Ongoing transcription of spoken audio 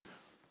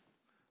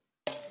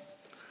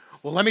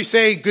Well, let me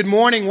say good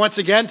morning once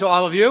again to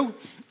all of you.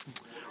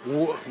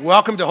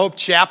 Welcome to Hope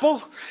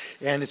Chapel,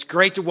 and it's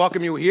great to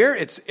welcome you here.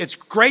 It's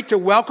great to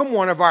welcome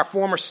one of our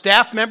former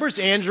staff members,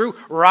 Andrew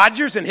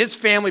Rogers, and his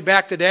family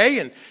back today.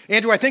 And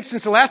Andrew, I think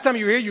since the last time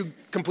you were here, you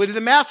completed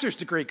a master's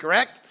degree,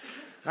 correct?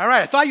 All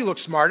right, I thought you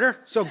looked smarter,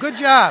 so good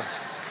job.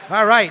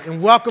 All right,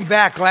 and welcome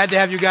back. Glad to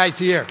have you guys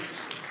here.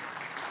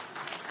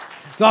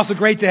 It's also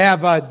great to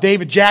have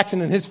David Jackson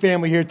and his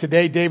family here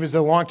today. Dave is a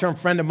long-term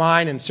friend of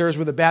mine and serves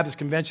with the Baptist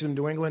Convention in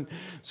New England,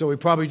 so he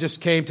probably just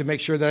came to make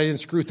sure that I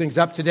didn't screw things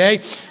up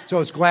today. So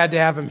it's glad to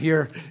have him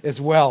here as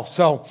well.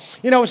 So,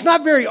 it's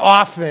not very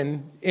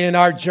often in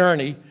our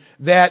journey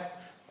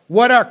that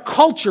what our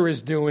culture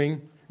is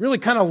doing really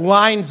kind of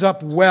lines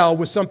up well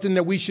with something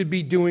that we should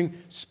be doing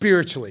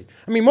spiritually.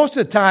 I mean, most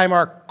of the time,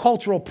 our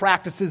cultural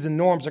practices and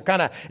norms are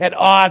kind of at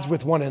odds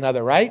with one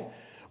another, right?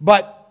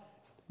 But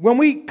when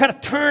we kind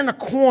of turn a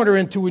corner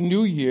into a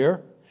new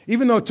year,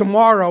 even though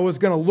tomorrow is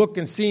going to look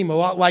and seem a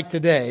lot like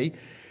today,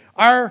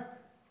 our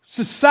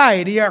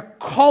society, our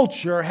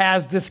culture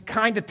has this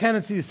kind of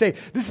tendency to say,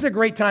 this is a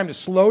great time to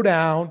slow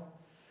down,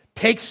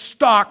 take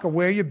stock of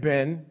where you've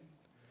been,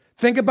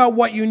 think about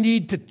what you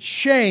need to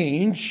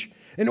change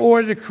in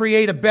order to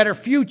create a better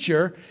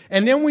future,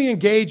 and then we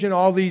engage in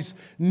all these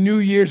New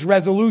Year's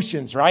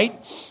resolutions,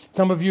 right?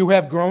 Some of you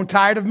have grown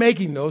tired of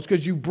making those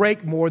because you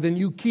break more than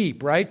you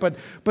keep, right? But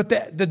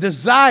the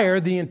desire,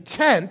 the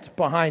intent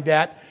behind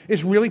that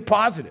is really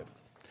positive,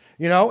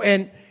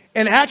 and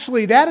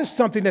actually that is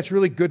something that's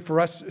really good for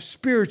us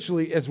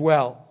spiritually as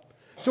well.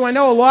 So I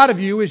know a lot of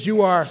you, as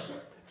you are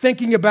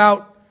thinking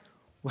about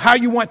how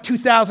you want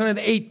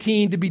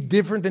 2018 to be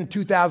different than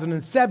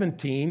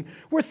 2017,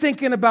 we're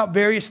thinking about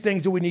various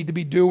things that we need to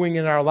be doing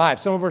in our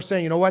lives. Some of us are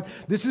saying, you know what,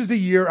 this is the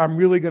year I'm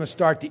really going to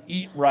start to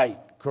eat right.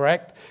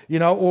 Correct?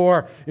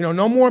 Or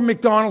no more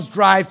McDonald's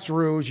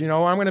drive-thrus. I'm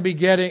going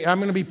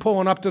to be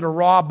pulling up to the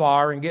Raw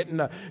bar and getting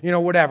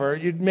whatever.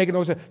 You're making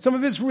those. Some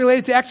of it's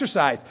related to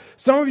exercise.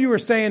 Some of you are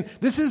saying,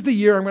 this is the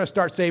year I'm going to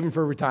start saving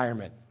for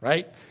retirement,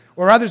 right?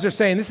 Or others are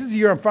saying, this is the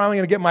year I'm finally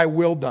going to get my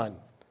will done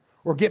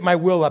or get my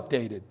will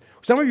updated.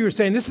 Some of you are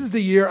saying, this is the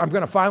year I'm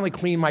going to finally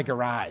clean my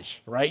garage,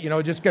 right?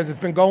 Just because it's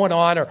been going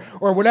on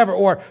or whatever.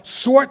 Or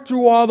sort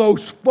through all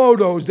those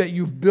photos that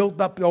you've built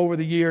up over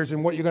the years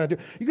and what you're going to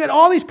do. You get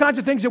all these kinds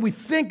of things that we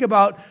think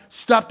about,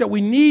 stuff that we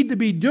need to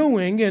be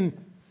doing.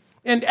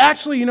 And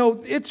actually,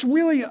 it's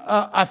really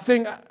a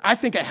thing, I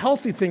think a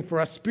healthy thing for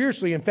us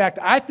spiritually. In fact,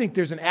 I think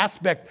there's an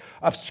aspect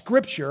of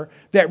Scripture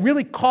that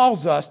really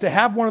calls us to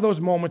have one of those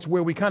moments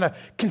where we kind of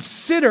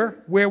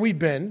consider where we've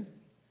been,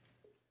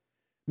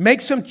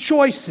 make some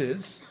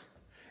choices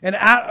and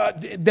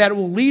that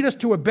will lead us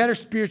to a better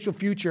spiritual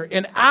future.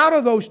 And out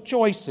of those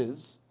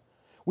choices,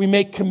 we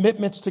make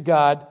commitments to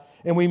God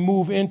and we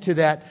move into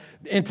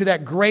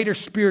that greater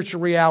spiritual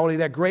reality,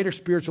 that greater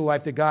spiritual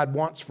life that God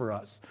wants for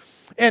us.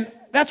 And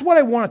that's what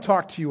I want to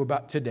talk to you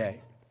about today.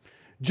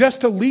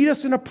 Just to lead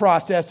us in a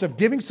process of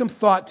giving some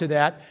thought to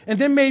that and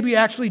then maybe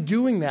actually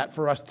doing that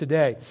for us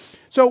today.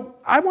 So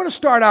I want to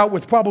start out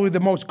with probably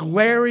the most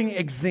glaring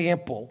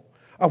example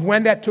of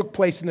when that took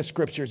place in the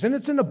Scriptures. And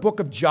it's in the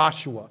book of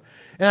Joshua.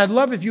 And I'd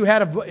love if you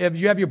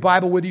have your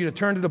Bible with you to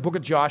turn to the book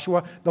of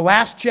Joshua, the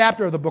last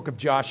chapter of the book of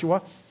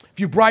Joshua. If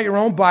you brought your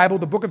own Bible,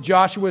 the book of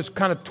Joshua is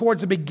kind of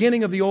towards the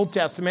beginning of the Old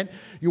Testament.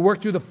 You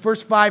work through the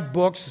first 5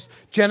 books,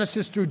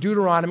 Genesis through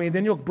Deuteronomy, and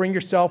then you'll bring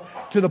yourself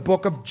to the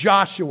book of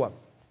Joshua.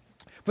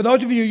 For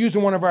those of you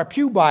using one of our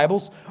pew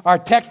Bibles, our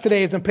text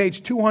today is on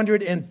page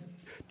 200, and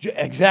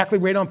exactly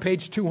right on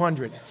page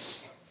 200.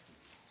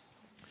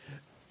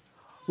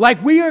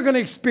 Like we are going to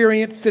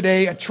experience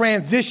today a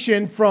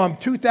transition from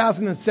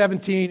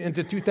 2017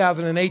 into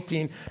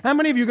 2018. How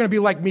many of you are going to be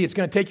like me? It's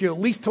going to take you at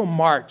least till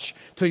March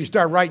till you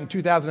start writing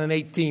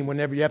 2018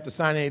 whenever you have to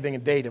sign anything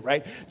and date it,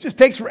 right? It just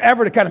takes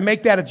forever to kind of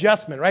make that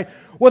adjustment, right?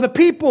 Well, the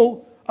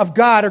people of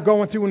God are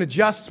going through an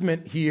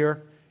adjustment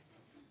here.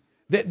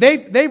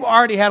 They've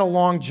already had a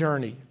long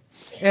journey.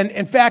 And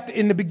in fact,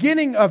 in the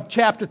beginning of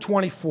chapter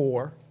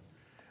 24,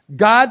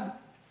 God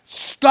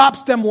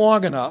stops them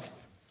long enough.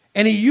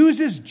 And he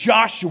uses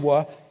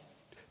Joshua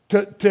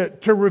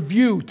to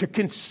review, to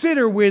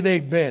consider where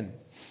they've been.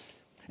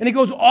 And he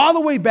goes all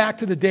the way back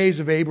to the days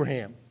of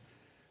Abraham.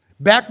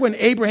 Back when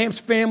Abraham's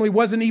family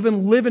wasn't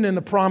even living in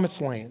the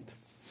promised land.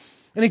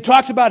 And he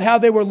talks about how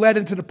they were led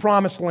into the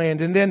promised land.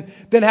 And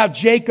then how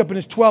Jacob and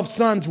his 12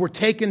 sons were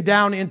taken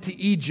down into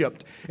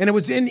Egypt. And it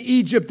was in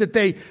Egypt that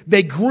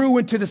they grew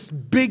into this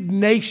big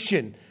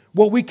nation,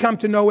 what we come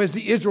to know as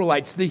the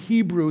Israelites, the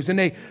Hebrews, and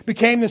they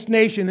became this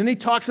nation. And he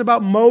talks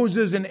about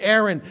Moses and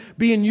Aaron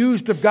being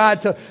used of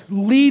God to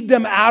lead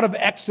them out of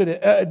Exodus,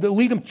 to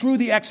lead them through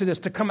the Exodus,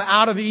 to come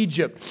out of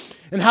Egypt,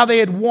 and how they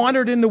had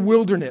wandered in the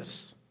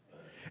wilderness.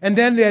 And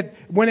then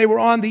when they were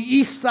on the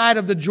east side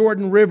of the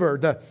Jordan River,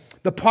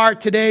 the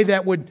part today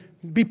that would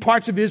be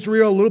parts of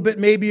Israel, a little bit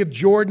maybe of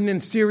Jordan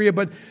and Syria,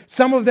 but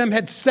some of them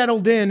had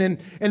settled in, and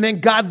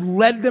then God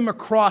led them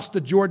across the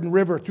Jordan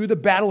River through the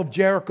Battle of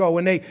Jericho,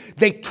 and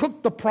they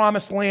took the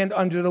promised land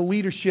under the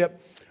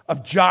leadership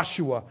of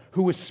Joshua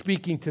who was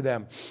speaking to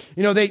them.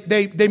 You know,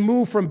 they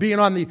moved from being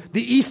on the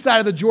east side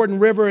of the Jordan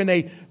River, and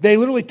they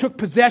literally took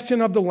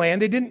possession of the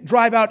land. They didn't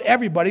drive out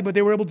everybody, but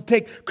they were able to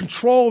take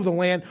control of the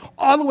land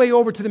all the way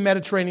over to the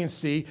Mediterranean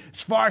Sea,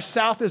 as far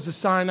south as the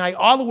Sinai,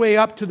 all the way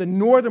up to the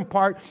northern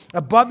part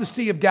above the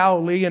Sea of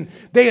Galilee. And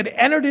they had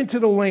entered into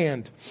the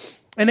land,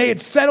 and they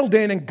had settled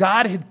in, and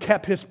God had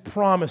kept his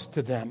promise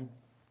to them.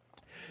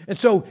 And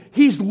so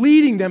he's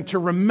leading them to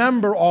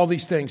remember all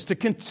these things, to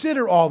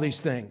consider all these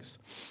things.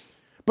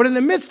 But in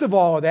the midst of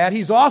all of that,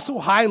 he's also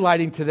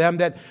highlighting to them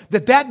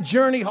that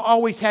journey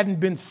always hadn't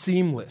been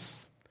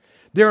seamless.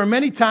 There are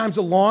many times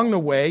along the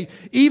way,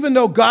 even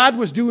though God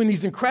was doing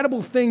these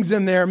incredible things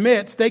in their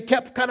midst, they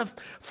kept kind of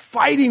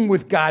fighting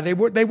with God.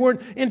 They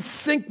weren't in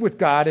sync with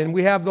God. And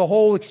we have the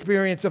whole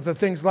experience of the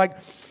things like,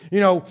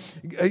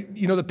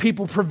 the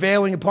people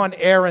prevailing upon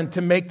Aaron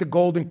to make the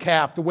golden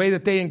calf, the way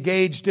that they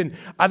engaged in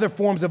other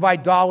forms of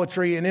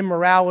idolatry and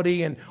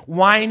immorality and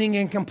whining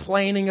and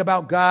complaining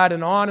about God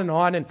and on and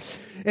on.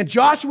 And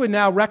Joshua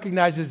now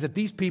recognizes that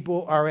these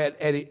people are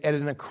at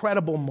an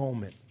incredible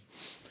moment.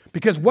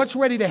 Because what's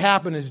ready to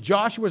happen is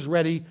Joshua's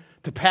ready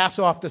to pass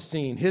off the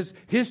scene.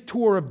 His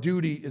tour of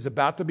duty is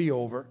about to be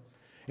over,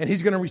 and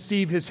he's going to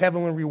receive his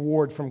heavenly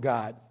reward from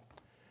God.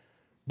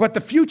 But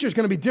the future is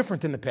going to be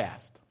different than the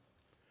past.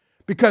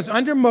 Because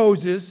under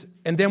Moses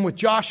and then with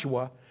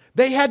Joshua,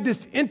 they had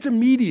this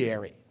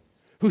intermediary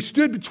who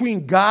stood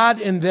between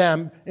God and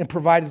them and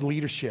provided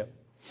leadership.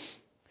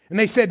 And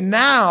they said,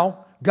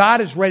 now God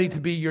is ready to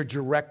be your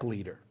direct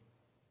leader.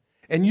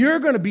 And you're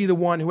going to be the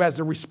one who has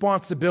the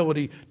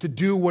responsibility to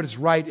do what is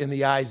right in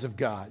the eyes of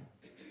God.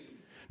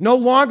 No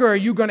longer are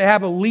you going to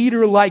have a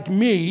leader like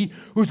me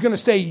who's going to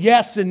say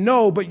yes and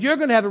no, but you're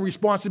going to have the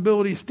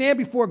responsibility to stand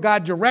before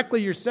God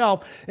directly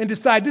yourself and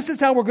decide this is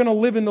how we're going to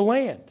live in the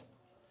land.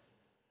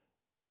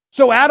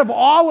 So out of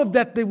all of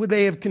that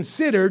they have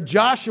considered,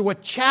 Joshua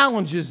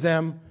challenges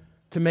them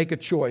to make a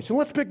choice. And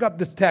let's pick up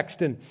this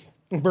text in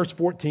verse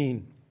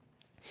 14.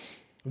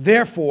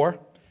 Therefore,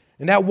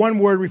 and that one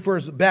word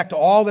refers back to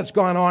all that's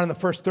gone on in the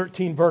first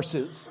 13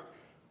 verses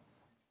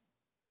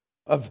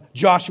of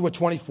Joshua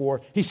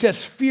 24. He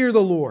says, fear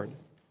the Lord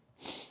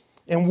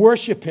and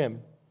worship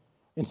him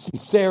in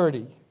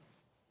sincerity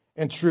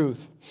and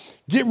truth.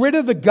 Get rid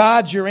of the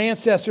gods your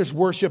ancestors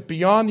worshiped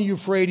beyond the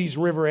Euphrates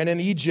River and in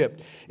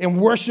Egypt and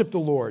worship the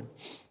Lord.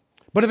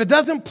 But if it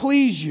doesn't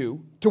please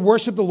you to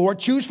worship the Lord,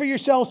 choose for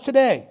yourselves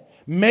today.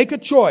 Make a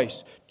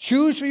choice.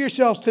 Choose for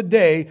yourselves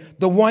today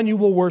the one you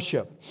will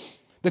worship.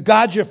 The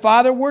gods your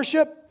father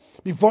worshiped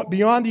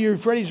beyond the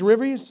Euphrates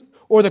rivers,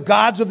 or the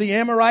gods of the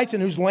Amorites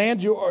in whose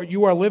land you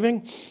are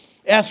living.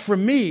 As for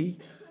me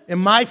and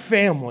my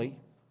family,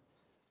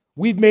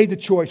 we've made the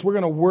choice. We're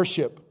going to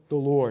worship the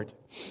Lord.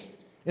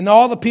 And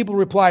all the people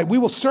replied, we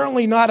will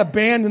certainly not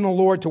abandon the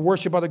Lord to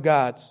worship other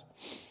gods.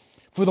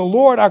 For the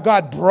Lord our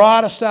God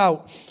brought us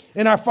out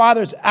and our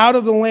fathers out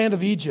of the land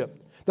of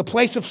Egypt, the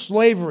place of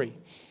slavery,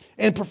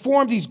 and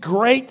performed these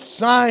great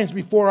signs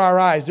before our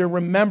eyes. They're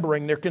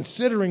remembering, they're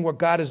considering what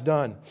God has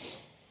done.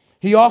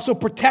 He also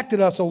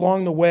protected us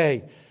along the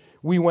way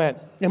we went,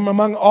 and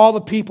among all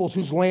the peoples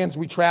whose lands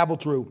we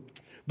traveled through.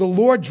 The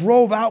Lord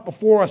drove out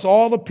before us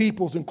all the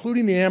peoples,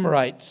 including the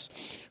Amorites,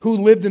 who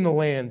lived in the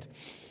land.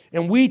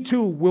 And we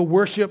too will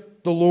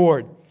worship the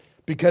Lord,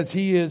 because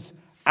he is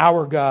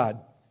our God.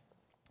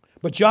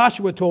 But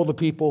Joshua told the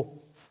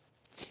people,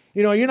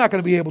 you're not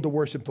going to be able to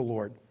worship the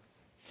Lord,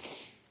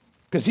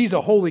 because he's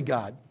a holy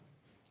God.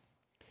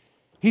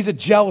 He's a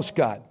jealous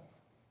God.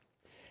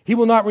 He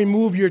will not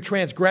remove your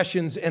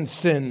transgressions and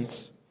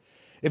sins.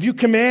 If you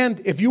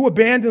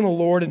abandon the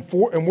Lord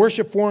and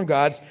worship foreign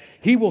gods,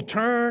 he will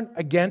turn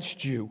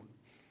against you.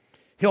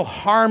 He'll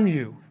harm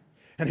you,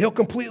 and he'll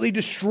completely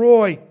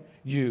destroy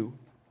you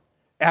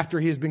after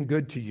he has been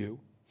good to you.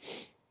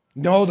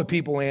 No, the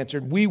people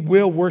answered, we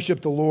will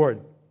worship the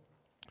Lord.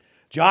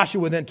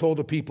 Joshua then told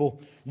the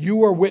people,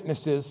 you are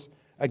witnesses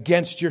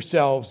against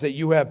yourselves that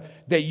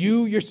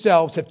you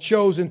yourselves have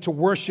chosen to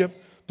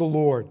worship the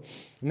Lord.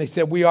 And they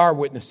said, we are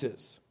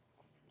witnesses.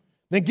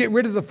 Then get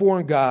rid of the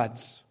foreign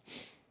gods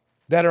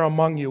that are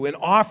among you and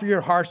offer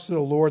your hearts to the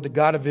Lord, the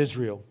God of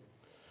Israel.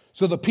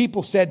 So the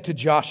people said to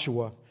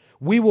Joshua,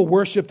 we will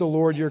worship the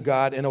Lord your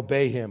God and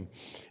obey him.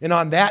 And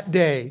on that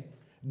day,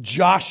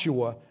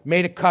 Joshua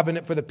made a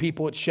covenant for the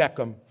people at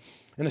Shechem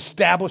and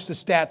established a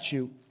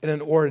statute and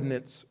an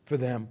ordinance for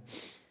them.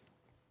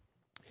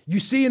 You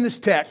see in this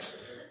text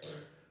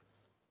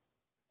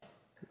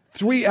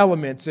three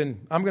elements,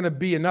 and I'm going to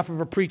be enough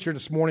of a preacher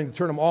this morning to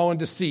turn them all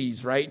into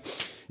C's, right?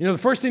 The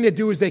first thing they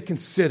do is they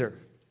consider.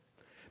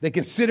 They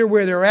consider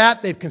where they're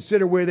at. They've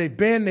considered where they've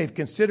been. They've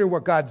considered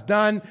what God's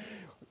done.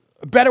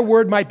 A better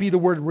word might be the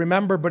word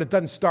remember, but it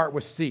doesn't start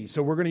with C.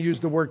 So we're going to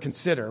use the word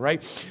consider,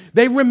 right?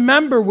 They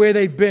remember where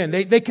they've been.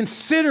 They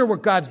consider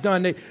what God's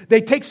done.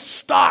 They take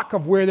stock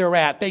of where they're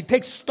at. They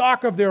take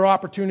stock of their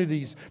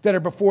opportunities that are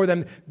before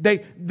them.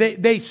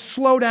 They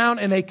slow down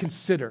and they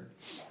consider.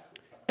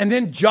 And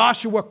then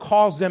Joshua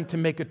calls them to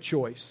make a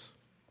choice.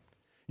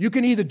 You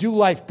can either do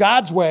life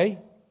God's way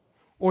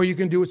or you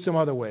can do it some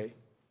other way.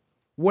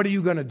 What are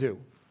you going to do?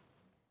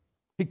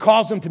 He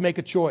calls them to make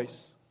a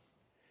choice.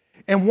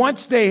 And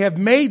once they have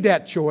made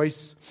that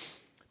choice,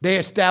 they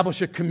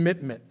establish a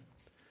commitment.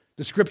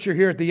 The scripture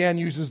here at the end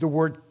uses the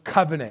word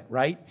covenant,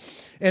 right?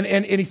 And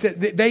he said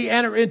they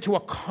enter into a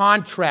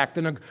contract,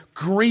 an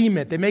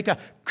agreement. They make a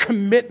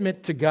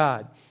commitment to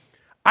God.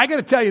 I got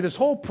to tell you, this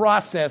whole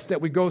process that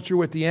we go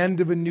through at the end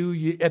of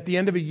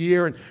a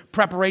year, in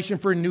preparation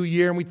for a new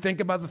year, and we think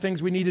about the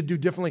things we need to do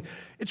differently,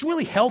 it's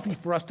really healthy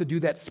for us to do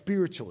that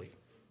spiritually.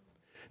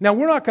 Now,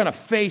 we're not going to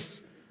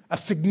face a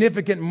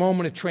significant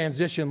moment of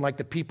transition like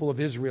the people of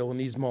Israel in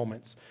these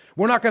moments.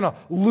 We're not going to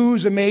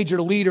lose a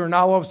major leader and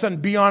all of a sudden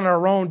be on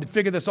our own to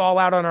figure this all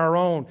out on our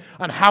own,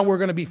 on how we're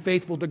going to be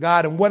faithful to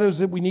God and what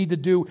is it we need to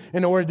do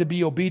in order to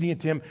be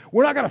obedient to Him.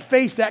 We're not going to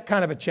face that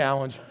kind of a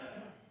challenge.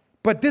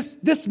 But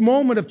this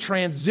moment of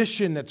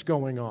transition that's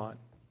going on,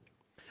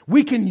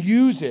 we can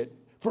use it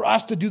for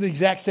us to do the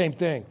exact same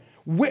thing.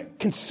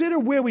 Consider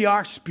where we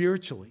are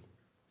spiritually.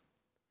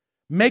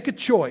 Make a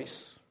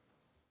choice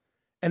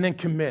and then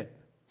commit.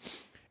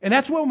 And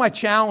that's what my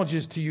challenge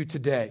is to you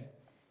today,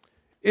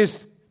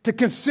 is to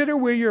consider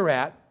where you're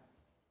at,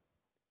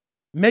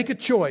 make a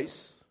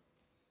choice,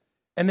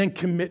 and then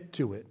commit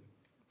to it.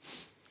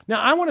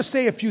 Now, I want to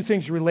say a few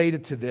things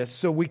related to this,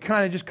 so we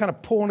kind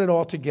of pulling it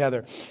all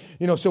together,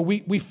 so we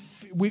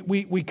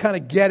kind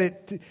of get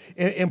it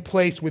in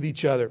place with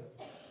each other.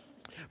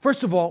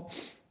 First of all,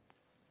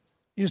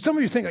 some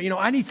of you think,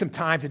 I need some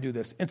time to do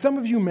this, and some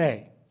of you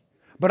may,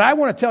 but I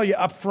want to tell you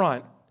up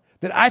front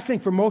that I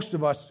think for most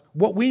of us,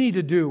 what we need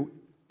to do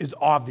is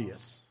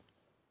obvious.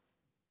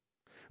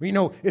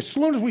 As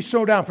soon as we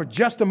slow down for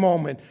just a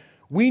moment,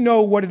 we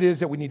know what it is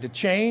that we need to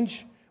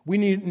change. We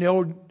need to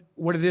know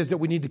what it is that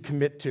we need to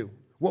commit to,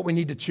 what we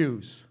need to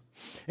choose.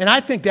 And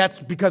I think that's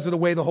because of the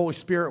way the Holy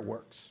Spirit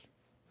works.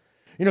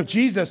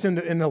 Jesus,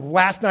 in the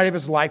last night of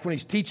his life, when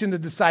he's teaching the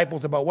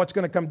disciples about what's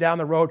going to come down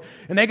the road,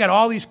 and they got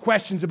all these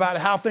questions about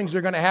how things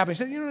are going to happen, he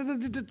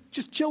said,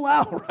 just chill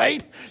out,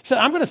 right? He said,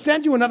 I'm going to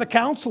send you another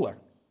counselor.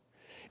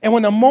 And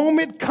when the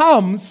moment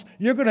comes,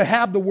 you're going to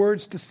have the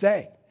words to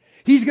say.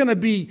 He's going to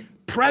be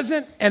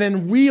present and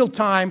in real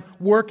time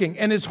working.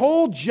 And his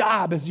whole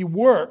job as he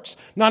works,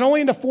 not only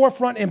in the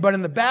forefront but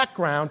in the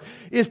background,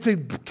 is to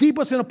keep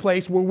us in a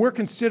place where we're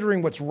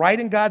considering what's right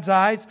in God's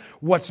eyes,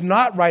 what's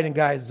not right in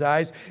God's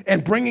eyes,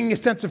 and bringing a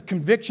sense of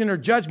conviction or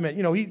judgment.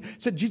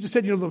 Jesus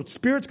said, the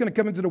Spirit's going to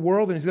come into the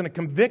world and he's going to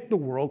convict the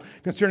world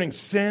concerning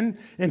sin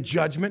and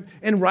judgment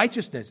and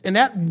righteousness. And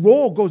that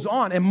role goes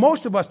on. And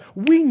most of us,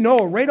 we know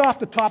right off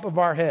the top of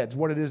our heads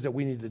what it is that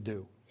we need to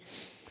do.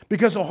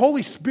 Because the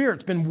Holy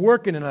Spirit's been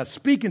working in us,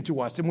 speaking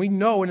to us, and we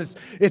know, and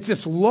it's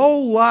this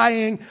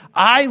low-lying,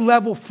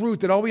 eye-level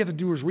fruit that all we have to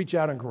do is reach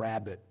out and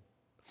grab it.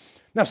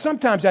 Now,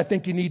 sometimes I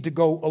think you need to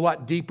go a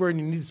lot deeper, and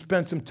you need to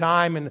spend some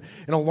time and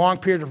a long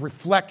period of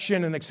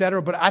reflection and et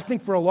cetera. But I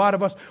think for a lot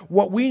of us,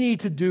 what we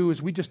need to do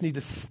is we just need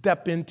to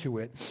step into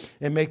it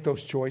and make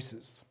those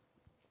choices.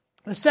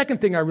 The second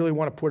thing I really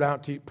want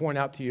to point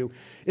out to you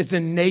is the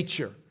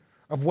nature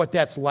of what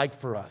that's like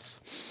for us.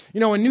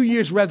 In New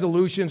Year's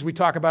resolutions, we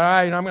talk about,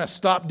 I'm going to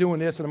stop doing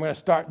this and I'm going to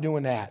start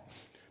doing that.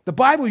 The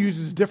Bible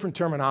uses different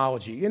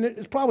terminology, and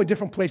it's probably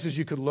different places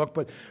you could look,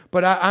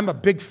 but I'm a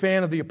big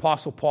fan of the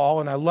Apostle Paul,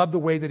 and I love the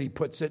way that he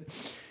puts it.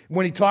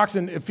 When he talks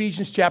in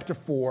Ephesians chapter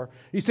 4,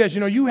 he says,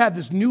 you have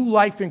this new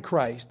life in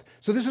Christ,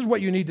 so this is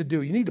what you need to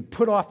do. You need to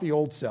put off the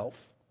old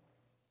self.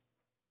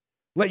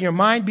 Let your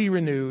mind be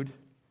renewed,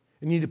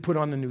 and you need to put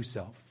on the new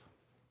self.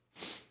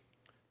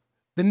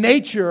 The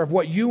nature of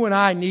what you and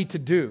I need to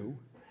do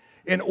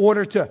in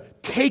order to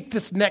take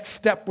this next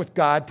step with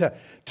God,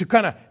 to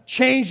kind of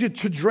change the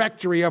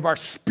trajectory of our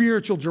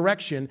spiritual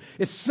direction,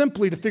 is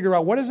simply to figure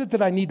out what is it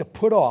that I need to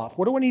put off?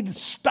 What do I need to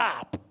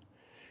stop?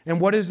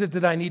 And what is it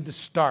that I need to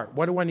start?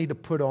 What do I need to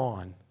put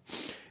on?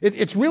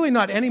 It's really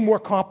not any more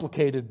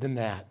complicated than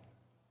that.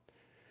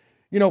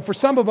 For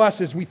some of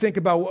us, as we think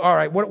about, all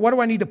right, what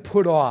do I need to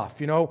put off?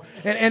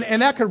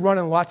 And that could run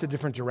in lots of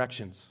different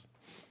directions.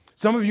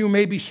 Some of you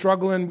may be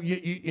struggling,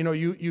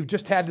 you've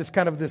just had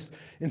this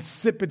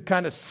insipid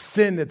kind of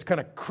sin that's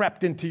kind of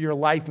crept into your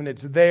life, and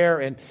it's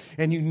there, and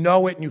you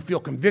know it, and you feel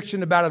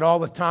conviction about it all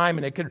the time,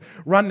 and it could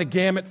run the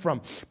gamut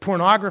from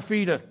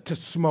pornography to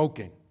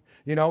smoking.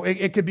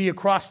 It could be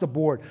across the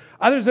board.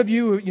 Others of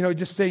you,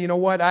 just say,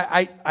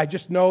 I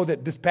just know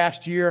that this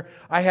past year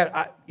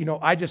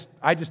I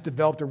just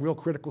developed a real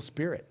critical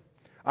spirit.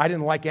 I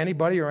didn't like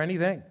anybody or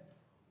anything.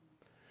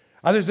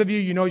 Others of you,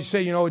 you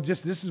say,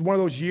 this is one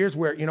of those years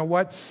where,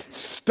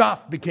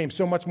 stuff became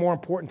so much more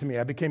important to me.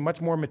 I became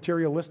much more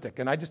materialistic,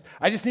 and I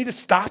just need to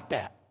stop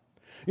that.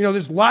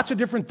 There's lots of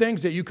different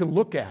things that you can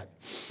look at,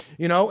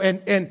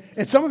 and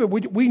some of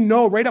it we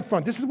know right up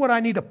front. This is what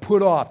I need to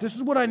put off. This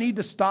is what I need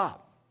to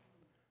stop.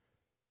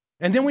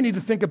 And then we need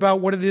to think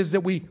about what it is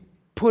that we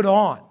put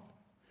on.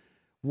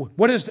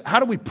 How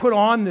do we put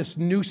on this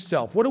new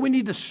self? What do we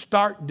need to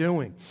start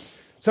doing?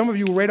 Some of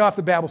you right off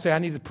the bat will say, I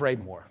need to pray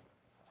more.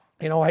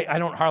 I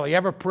don't hardly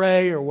ever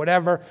pray or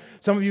whatever.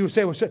 Some of you will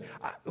say, well,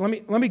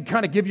 let me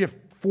kind of give you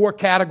 4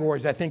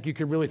 categories I think you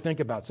could really think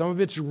about. Some of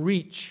it's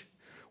reach.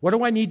 What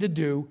do I need to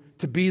do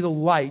to be the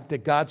light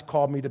that God's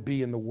called me to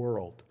be in the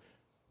world?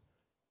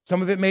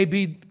 Some of it may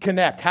be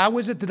connect. How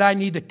is it that I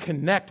need to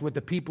connect with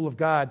the people of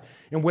God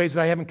in ways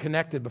that I haven't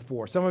connected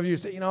before? Some of you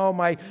say,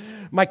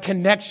 my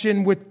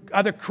connection with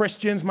other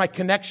Christians, my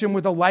connection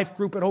with a life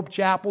group at Hope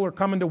Chapel or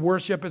coming to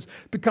worship has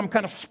become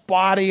kind of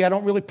spotty. I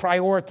don't really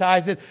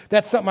prioritize it.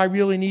 That's something I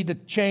really need to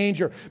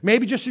change. Or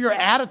maybe just your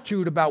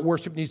attitude about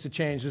worship needs to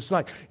change. It's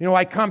like,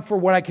 I come for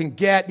what I can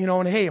get,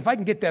 and hey, if I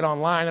can get that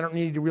online, I don't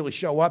need to really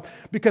show up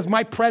because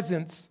my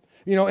presence,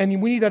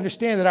 and we need to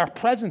understand that our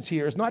presence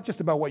here is not just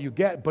about what you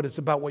get, but it's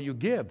about what you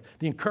give,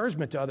 the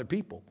encouragement to other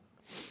people.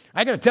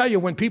 I got to tell you,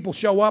 when people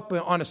show up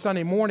on a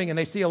Sunday morning and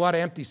they see a lot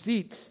of empty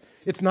seats,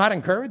 it's not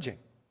encouraging,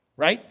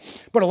 right?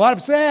 But a lot of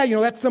us say,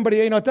 that's somebody,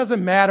 it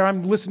doesn't matter.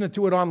 I'm listening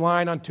to it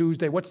online on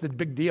Tuesday. What's the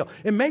big deal?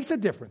 It makes a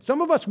difference.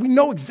 Some of us, we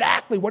know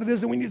exactly what it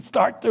is that we need to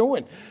start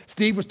doing.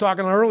 Steve was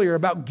talking earlier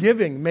about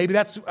giving. Maybe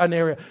that's an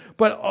area.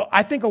 But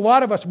I think a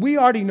lot of us, we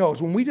already know.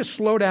 When we just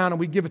slow down and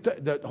we give it,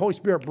 the Holy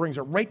Spirit brings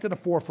it right to the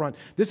forefront.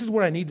 This is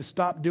what I need to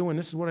stop doing.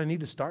 This is what I need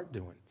to start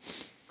doing.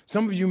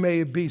 Some of you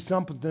may be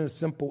something as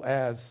simple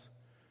as,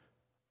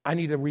 I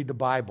need to read the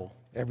Bible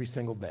every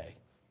single day.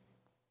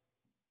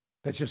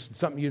 That's just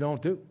something you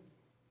don't do.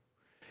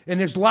 And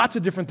there's lots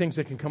of different things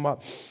that can come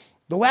up.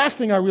 The last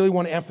thing I really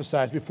want to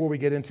emphasize before we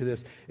get into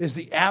this is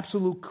the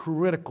absolute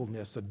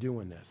criticalness of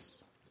doing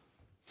this.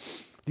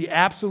 The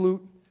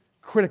absolute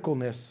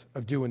criticalness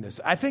of doing this.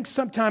 I think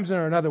sometimes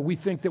or another we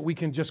think that we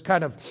can just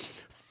kind of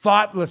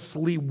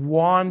thoughtlessly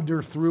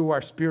wander through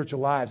our spiritual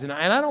lives. And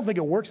I don't think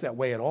it works that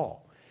way at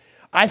all.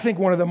 I think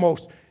one of the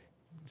most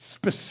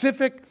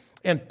specific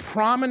and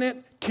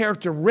prominent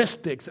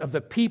characteristics of the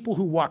people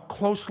who walk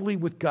closely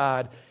with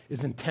God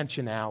is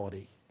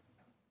intentionality.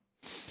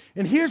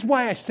 And here's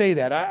why I say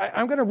that.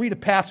 I'm going to read a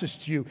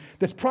passage to you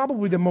that's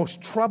probably the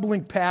most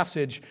troubling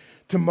passage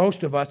to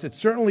most of us. It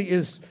certainly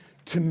is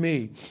to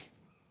me.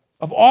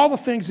 Of all the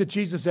things that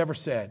Jesus ever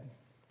said,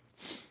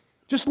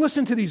 just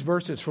listen to these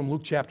verses from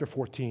Luke chapter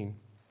 14.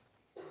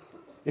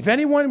 If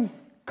anyone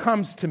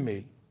comes to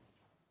me,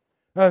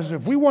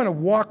 if we want to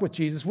walk with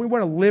Jesus, we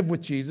want to live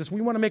with Jesus,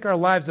 we want to make our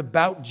lives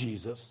about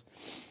Jesus,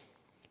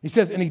 he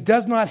says, and he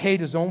does not hate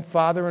his own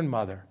father and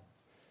mother.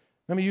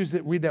 Let me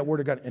read that word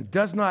of God. And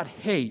does not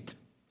hate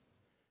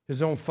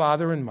his own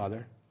father and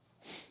mother,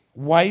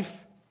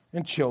 wife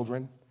and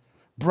children,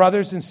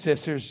 brothers and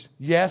sisters,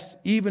 yes,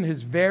 even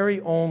his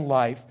very own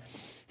life,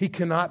 he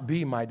cannot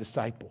be my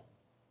disciple.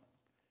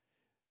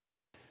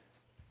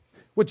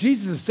 What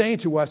Jesus is saying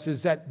to us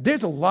is that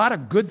there's a lot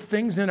of good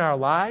things in our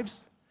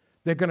lives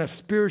that are going to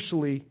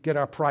spiritually get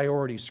our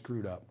priorities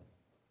screwed up.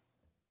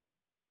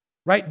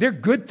 Right? They're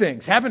good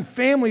things. Having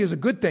family is a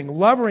good thing.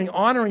 Loving,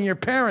 honoring your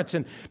parents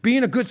and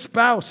being a good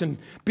spouse and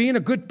being a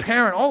good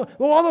parent.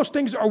 All those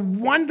things are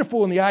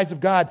wonderful in the eyes of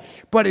God.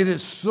 But it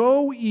is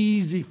so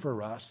easy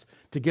for us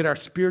to get our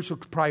spiritual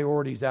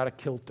priorities out of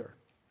kilter.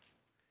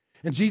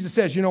 And Jesus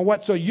says, you know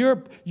what? So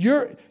your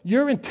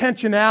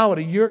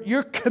intentionality,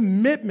 your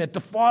commitment to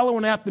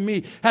following after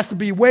me has to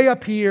be way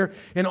up here,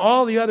 and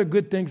all the other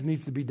good things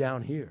needs to be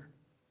down here.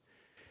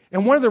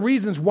 And one of the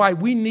reasons why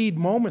we need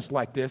moments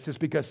like this is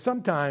because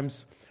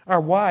sometimes our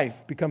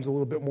wife becomes a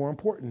little bit more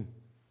important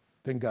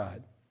than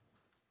God.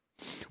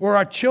 Or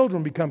our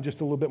children become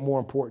just a little bit more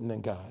important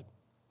than God.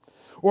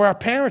 Or our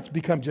parents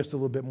become just a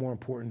little bit more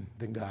important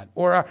than God.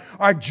 Or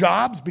our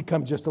jobs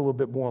become just a little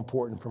bit more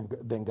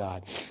important than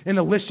God. And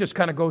the list just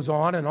kind of goes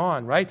on,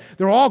 right?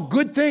 They're all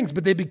good things,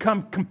 but they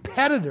become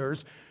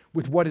competitors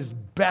with what is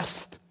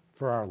best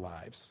for our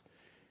lives.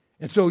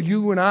 And so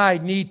you and I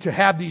need to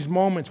have these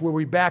moments where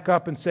we back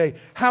up and say,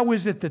 how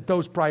is it that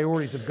those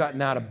priorities have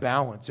gotten out of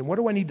balance? And what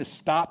do I need to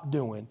stop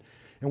doing?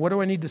 And what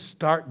do I need to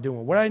start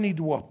doing? What do I need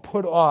to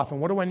put off? And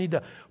what do I need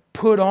to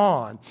put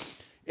on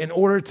in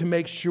order to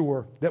make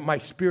sure that my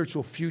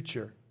spiritual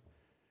future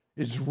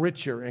is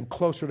richer and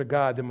closer to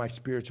God than my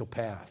spiritual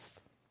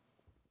past?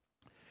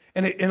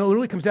 And it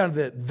really comes down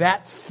to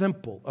that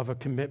simple of a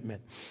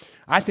commitment.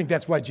 I think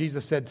that's why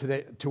Jesus said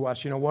today to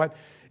us, you know what?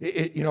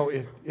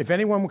 If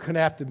anyone will come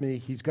after me,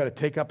 he's got to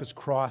take up his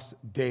cross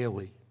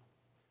daily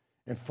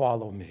and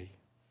follow me.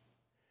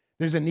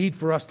 There's a need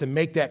for us to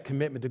make that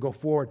commitment to go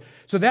forward.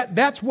 So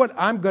that's what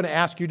I'm going to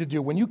ask you to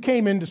do. When you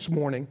came in this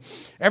morning,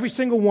 every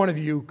single one of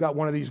you got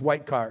one of these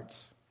white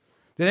cards.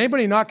 Did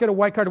anybody not get a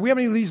white card? Do we have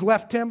any of these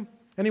left, Tim?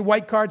 Any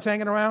white cards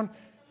hanging around?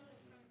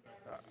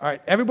 All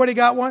right, everybody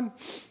got one?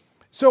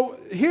 So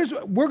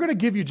we're going to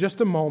give you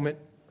just a moment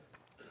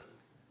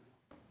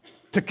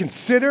to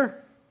consider,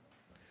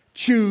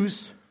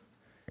 choose,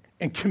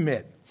 and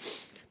commit.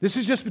 This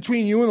is just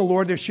between you and the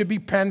Lord. There should be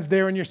pens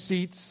there in your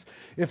seats.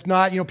 If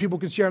not, people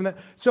can share them.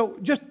 So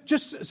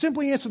just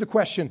simply answer the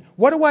question,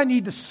 what do I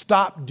need to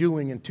stop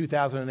doing in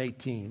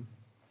 2018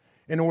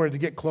 in order to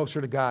get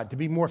closer to God, to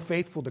be more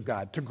faithful to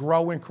God, to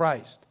grow in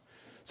Christ?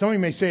 Some of you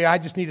may say, I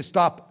just need to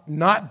stop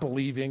not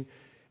believing,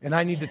 and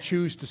I need to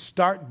choose to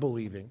start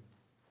believing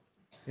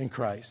in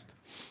Christ.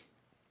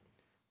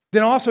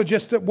 Then also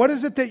just what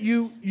is it that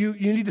you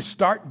need to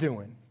start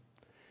doing?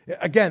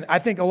 Again, I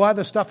think a lot of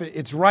the stuff,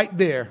 it's right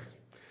there.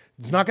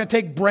 It's not going to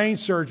take brain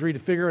surgery to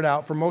figure it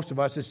out for most of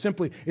us.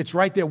 It's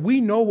right there.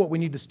 We know what we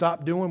need to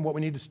stop doing, what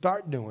we need to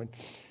start doing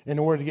in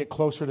order to get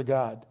closer to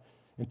God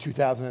in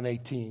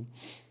 2018.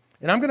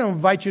 And I'm going to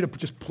invite you to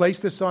just place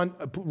this on,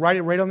 write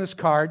it right on this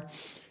card.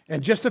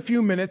 In just a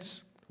few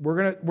minutes,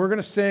 we're going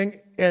to sing.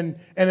 And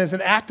as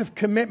an act of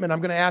commitment,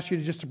 I'm going to ask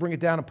you to bring it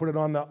down and put it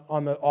on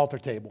the altar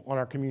table, on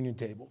our communion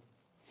table.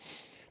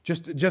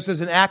 Just as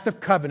an act of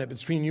covenant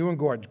between you and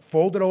God.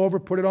 Fold it over,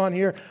 put it on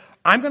here.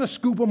 I'm going to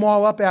scoop them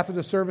all up after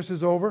the service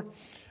is over.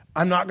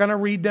 I'm not going to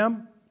read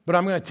them, but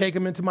I'm going to take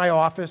them into my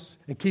office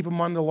and keep them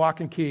under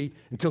lock and key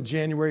until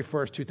January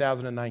 1st,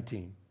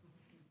 2019.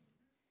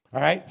 All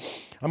right?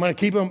 I'm going to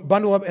keep them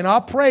bundled up, and I'll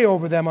pray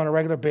over them on a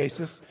regular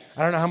basis.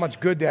 I don't know how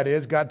much good that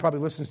is. God probably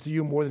listens to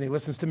you more than he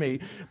listens to me.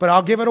 But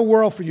I'll give it a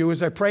whirl for you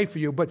as I pray for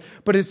you. But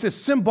it's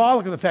just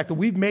symbolic of the fact that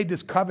we've made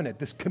this covenant,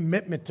 this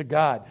commitment to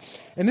God.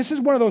 And this is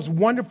one of those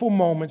wonderful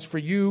moments for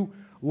you,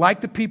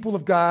 like the people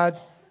of God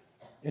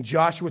in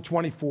Joshua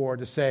 24,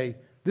 to say,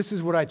 this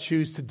is what I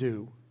choose to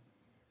do,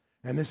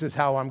 and this is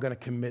how I'm going to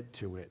commit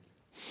to it.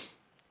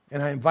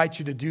 And I invite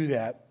you to do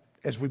that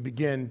as we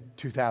begin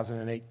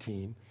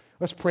 2018.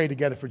 Let's pray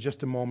together for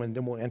just a moment, and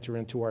then we'll enter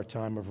into our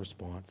time of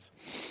response.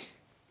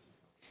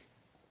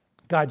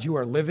 God, you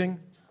are living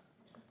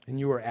and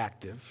you are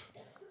active.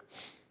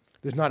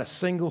 There's not a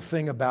single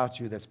thing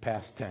about you that's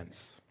past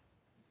tense,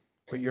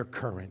 but you're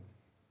current.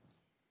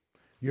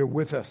 You're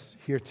with us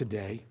here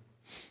today,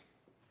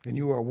 and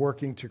you are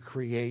working to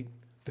create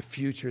the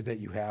future that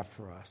you have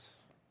for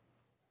us.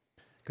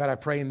 God, I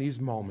pray in these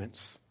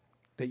moments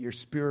that your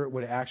Spirit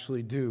would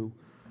actually do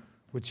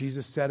what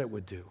Jesus said it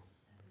would do,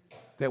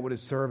 that would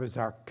serve as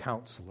our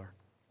counselor.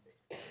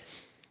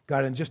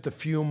 God, in just a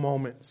few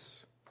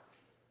moments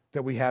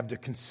that we have to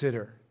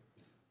consider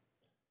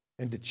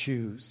and to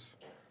choose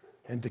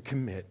and to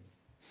commit,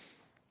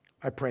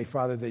 I pray,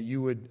 Father, that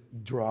you would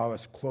draw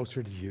us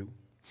closer to you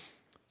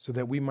so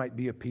that we might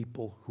be a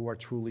people who are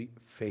truly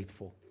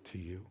faithful to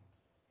you.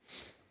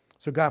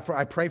 So God,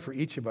 I pray for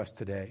each of us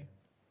today.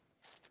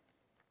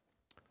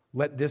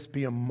 Let this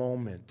be a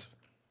moment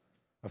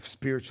of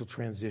spiritual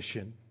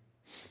transition,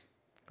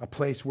 a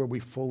place where we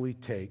fully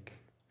take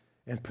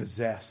and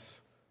possess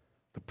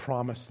the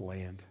promised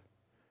land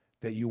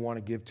that you want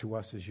to give to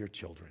us as your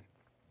children.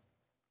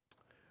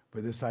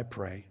 For this I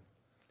pray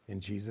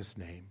in Jesus'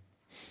 name,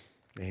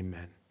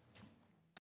 amen.